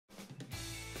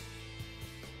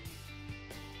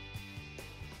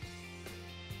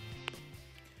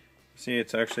See,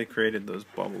 it's actually created those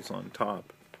bubbles on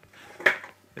top.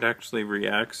 It actually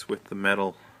reacts with the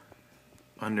metal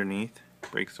underneath,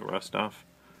 breaks the rust off.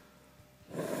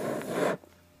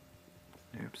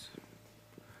 Oops.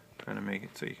 Trying to make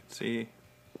it so you can see.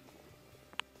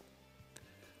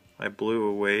 I blew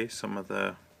away some of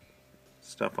the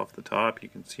stuff off the top. You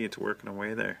can see it's working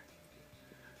away there.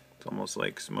 It's almost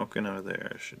like smoking out of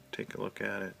there. I should take a look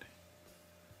at it.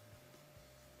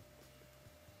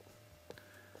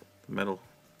 The metal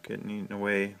getting eaten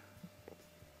away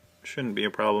shouldn't be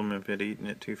a problem if it's eating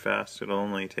it too fast. It'll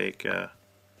only take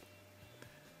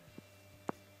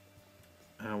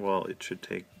well, it should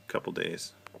take a couple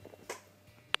days.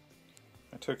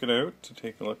 I took it out to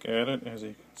take a look at it. As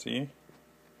you can see,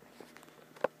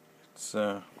 it's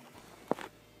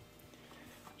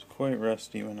quite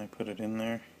rusty when I put it in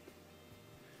there.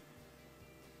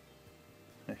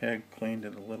 I had cleaned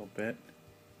it a little bit,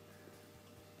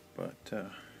 but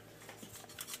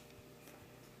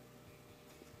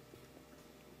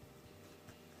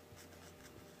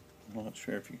I'm not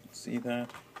sure if you can see that.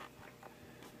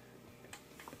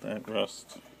 That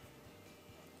rust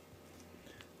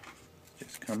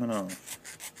is coming off.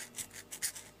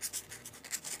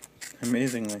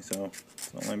 Amazingly so.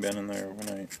 It's only been in there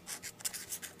overnight.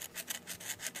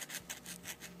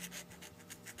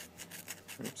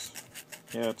 Oops.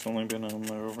 Yeah, it's only been on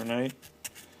there overnight.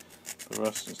 The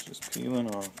rust is just peeling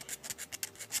off.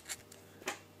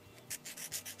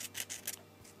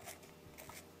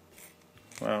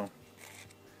 Wow.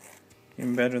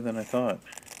 Even better than I thought.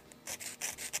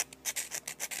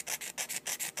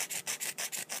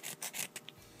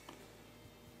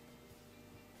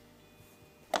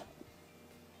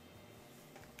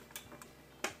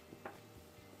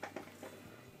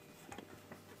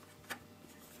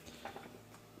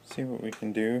 See what we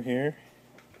can do here.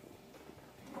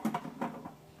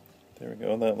 There we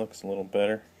go, that looks a little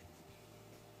better.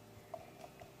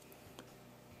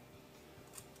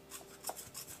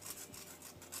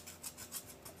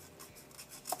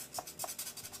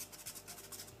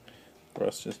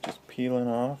 Rust is just peeling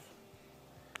off.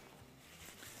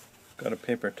 Got a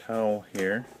paper towel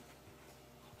here.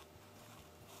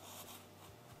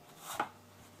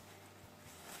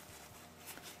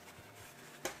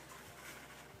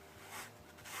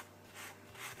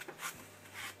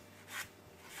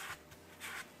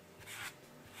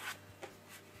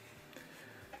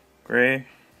 Gray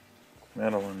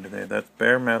metal under there. That's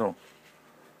bare metal.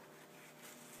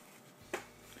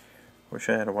 Wish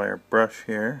I had a wire brush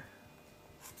here.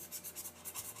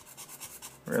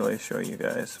 Really show you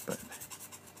guys, but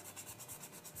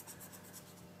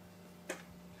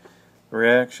the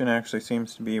reaction actually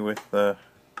seems to be with the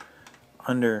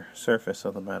under surface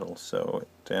of the metal, so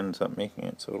it ends up making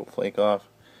it so it'll flake off.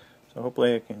 So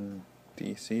hopefully I can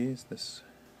de-seize this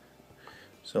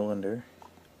cylinder.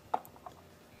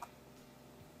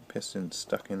 Piston's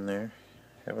stuck in there.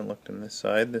 Haven't looked on this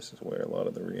side. This is where a lot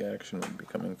of the reaction would be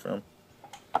coming from.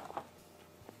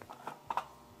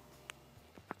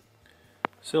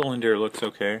 Cylinder looks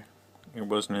okay. It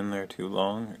wasn't in there too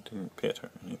long. It didn't pit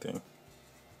or anything.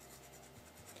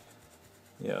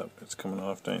 Yeah, it's coming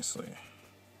off nicely.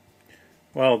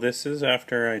 Well, this is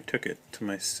after I took it to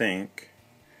my sink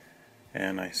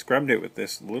and I scrubbed it with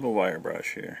this little wire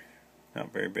brush here.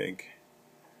 Not very big.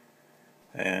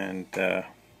 And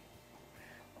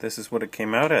this is what it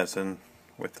came out as, and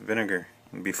with the vinegar.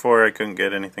 And before I couldn't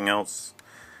get anything else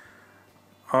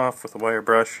off with the wire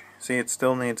brush. See, it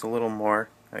still needs a little more.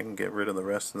 I can get rid of the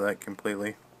rest of that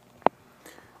completely.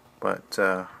 But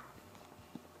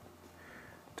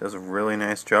does a really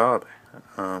nice job.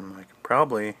 I could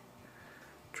probably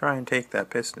try and take that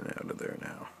piston out of there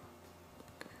now.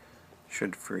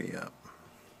 Should free up.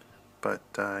 But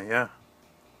yeah,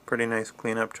 pretty nice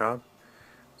cleanup job.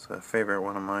 It's a favorite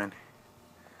one of mine.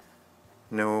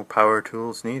 No power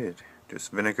tools needed,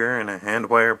 just vinegar and a hand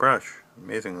wire brush,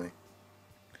 amazingly.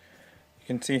 You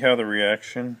can see how the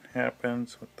reaction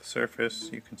happens with the surface.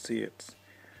 You can see it's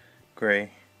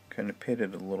gray, kind of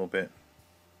pitted a little bit.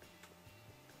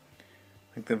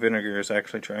 I think the vinegar is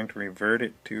actually trying to revert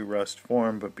it to rust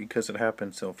form, but because it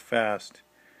happens so fast,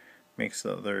 it makes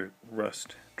the other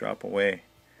rust drop away.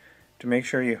 To make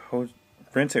sure you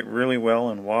rinse it really well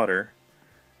in water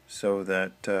so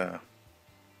that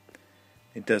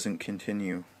it doesn't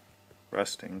continue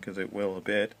rusting, because it will a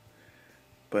bit,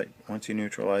 but once you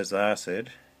neutralize the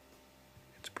acid,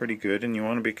 it's pretty good. And you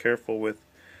want to be careful with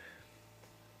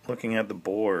looking at the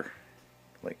bore,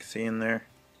 like seeing there.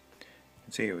 You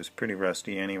can see it was pretty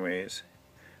rusty anyways.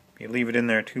 If you leave it in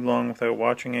there too long without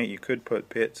watching it, you could put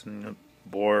pits in the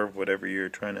bore, whatever you're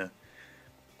trying to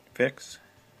fix,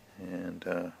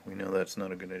 and we know that's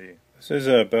not a good idea. This is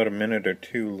about a minute or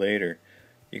two later.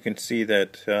 You can see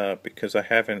that because I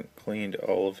haven't cleaned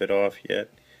all of it off yet,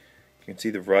 you can see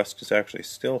the rust is actually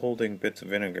still holding bits of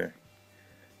vinegar,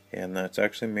 and that's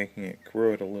actually making it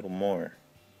corrode a little more.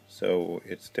 So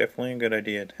it's definitely a good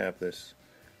idea to have this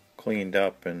cleaned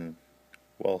up and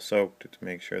well soaked to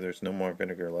make sure there's no more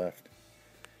vinegar left.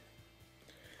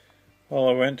 Well,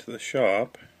 I went to the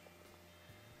shop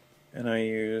and I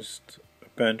used a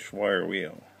bench wire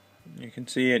wheel. You can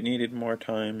see it needed more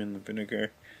time in the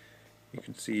vinegar. You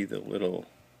can see the little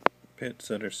pits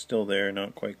that are still there,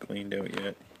 not quite cleaned out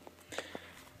yet.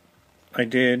 I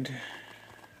did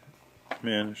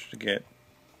manage to get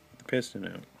the piston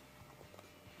out.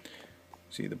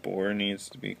 See, the bore needs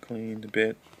to be cleaned a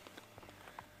bit.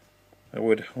 I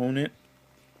would hone it,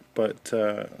 but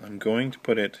I'm going to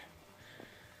put it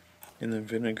in the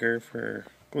vinegar for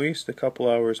at least a couple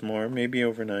hours more, maybe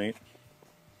overnight,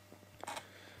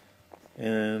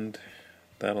 and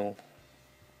that'll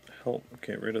help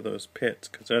get rid of those pits,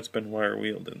 because that's been wire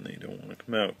wheeled and they don't want to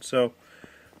come out. So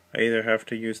I either have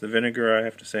to use the vinegar or I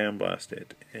have to sandblast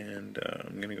it, and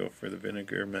I'm going to go for the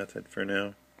vinegar method for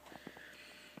now.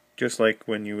 Just like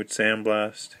when you would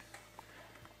sandblast,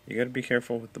 you got to be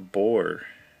careful with the bore.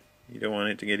 You don't want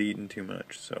it to get eaten too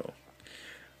much, so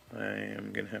I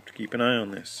am going to have to keep an eye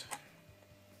on this.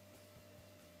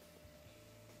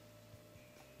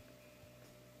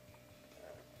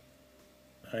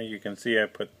 You can see I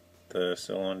put the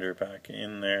cylinder back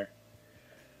in there.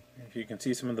 If you can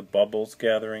see some of the bubbles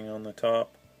gathering on the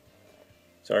top,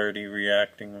 it's already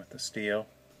reacting with the steel.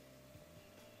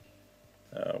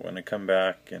 When I come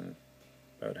back in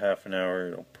about half an hour,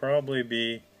 it'll probably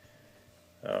be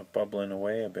bubbling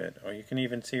away a bit. Oh, you can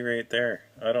even see right there.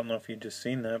 I don't know if you've just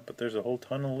seen that, but there's a whole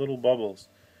ton of little bubbles.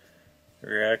 The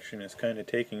reaction is kind of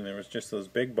taking. There was just those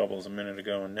big bubbles a minute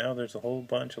ago, and now there's a whole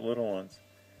bunch of little ones.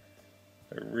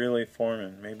 They're really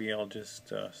forming. Maybe I'll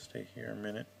just stay here a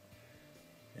minute,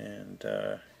 and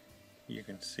you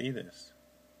can see this.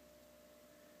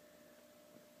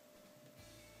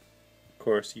 Of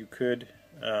course, you could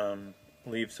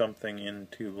leave something in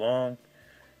too long,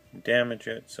 damage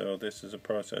it, so this is a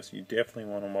process you definitely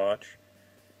want to watch.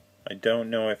 I don't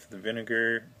know if the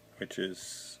vinegar, which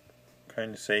is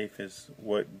kind of safe, is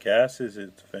what gases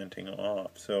it's venting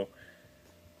off, so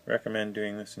recommend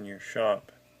doing this in your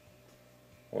shop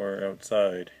or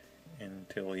outside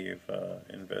until you've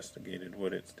investigated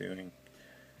what it's doing,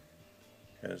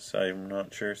 because I'm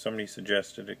not sure. Somebody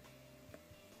suggested it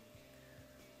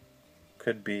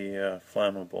could be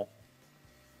flammable.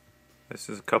 This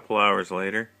is a couple hours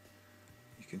later.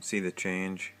 You can see the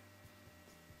change.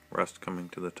 Rust coming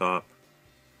to the top.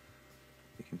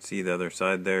 You can see the other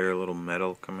side there, a little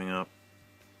metal coming up.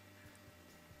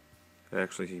 It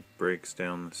actually breaks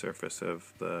down the surface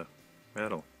of the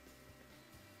metal.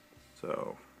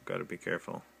 So, gotta be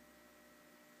careful.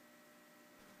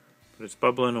 But it's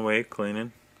bubbling away,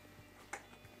 cleaning.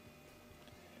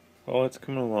 Well, it's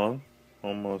coming along.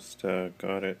 Almost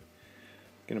got it.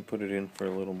 Gonna put it in for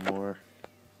a little more.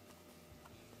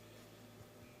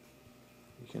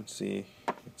 You can see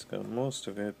it's got most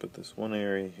of it, but this one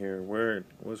area here where it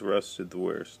was rusted the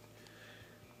worst.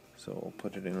 So I'll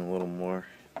put it in a little more.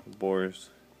 The bore's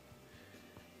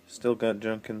still got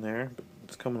junk in there, but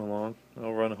it's coming along.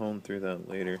 I'll run home through that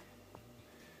later.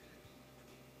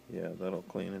 Yeah, that'll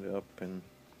clean it up, and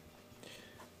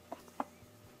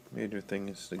major thing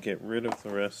is to get rid of the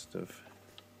rest of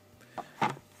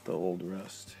the old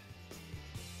rust.